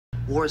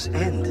wars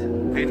end.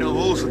 Ain't no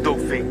rules with dope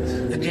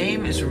fiends. The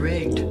game is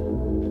rigged,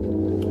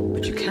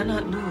 but you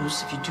cannot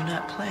lose if you do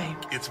not play.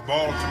 It's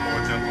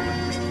Baltimore,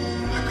 gentlemen.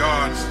 The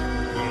gods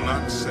will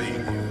not save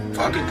you.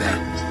 Fuck it then.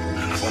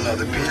 For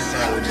another fish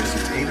sandwich and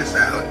some potato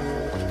salad,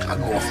 I'll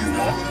go a few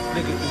more.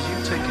 Nigga, is you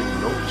taking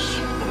notes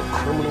on a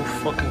criminal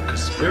fucking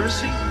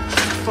conspiracy?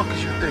 What the fuck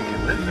is you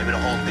thinking, nigga? Maybe the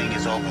whole thing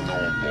is over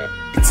though.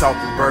 Talk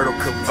Roberto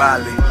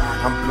Cavalli,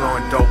 I'm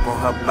blowing dope on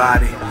her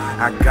body.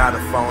 I got a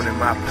phone in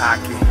my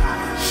pocket.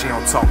 She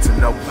don't talk to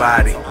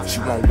nobody. She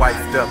won't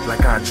wiped up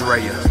like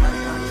Andrea.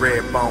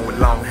 Red bone with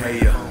long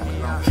hair.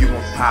 You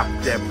won't pop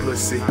that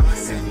pussy,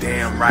 and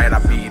damn right I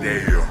be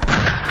there.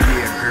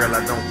 Yeah, girl,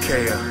 I don't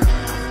care.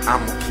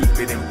 I'ma keep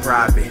it in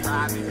private.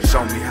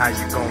 Show me how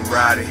you gon'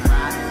 ride it.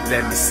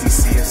 Let me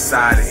see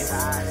inside it.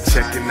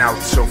 Checking out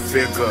your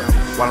figure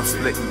while I'm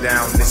splitting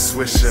down this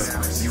swisher.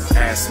 You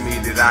ask me,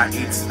 did I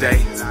eat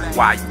today?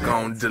 Why you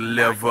gon'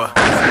 deliver?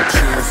 You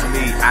choose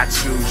me, I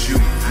choose you.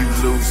 You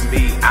lose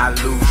me, I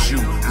lose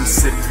you. We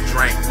sip and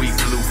drink, we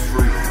blue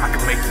fruit. I can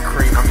make you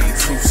cream, I mean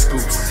 2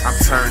 scoops. I'm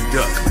turned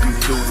up, you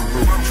through the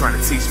roof. You trying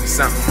to teach me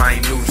something I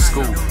ain't new to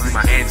school. You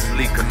my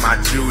Angelica, my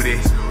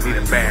Judy. Need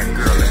a bad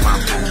girl in my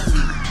mood.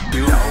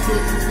 Do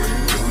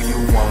you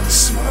wanna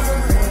smoke?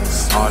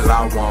 All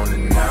I wanna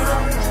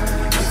know,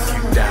 if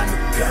you down to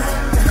go.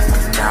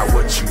 Not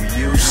what you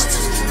used to.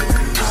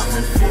 I'm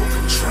in full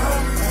control.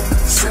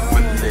 Sip a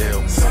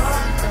little more.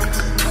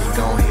 We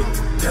gon' hit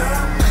the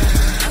dough.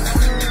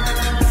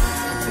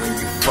 When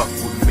you fuck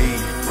with me,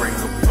 bring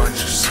a bunch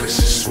of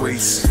Swisher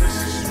Sweets.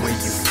 When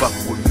you fuck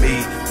with me,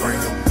 bring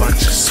a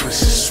bunch of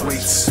Swisher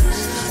Sweets.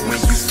 When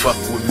you fuck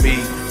with me,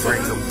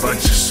 bring a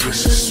bunch of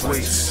Swisher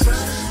Sweets.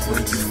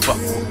 When you fuck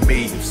with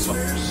me,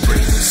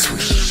 bring the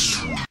Swisher Sweets.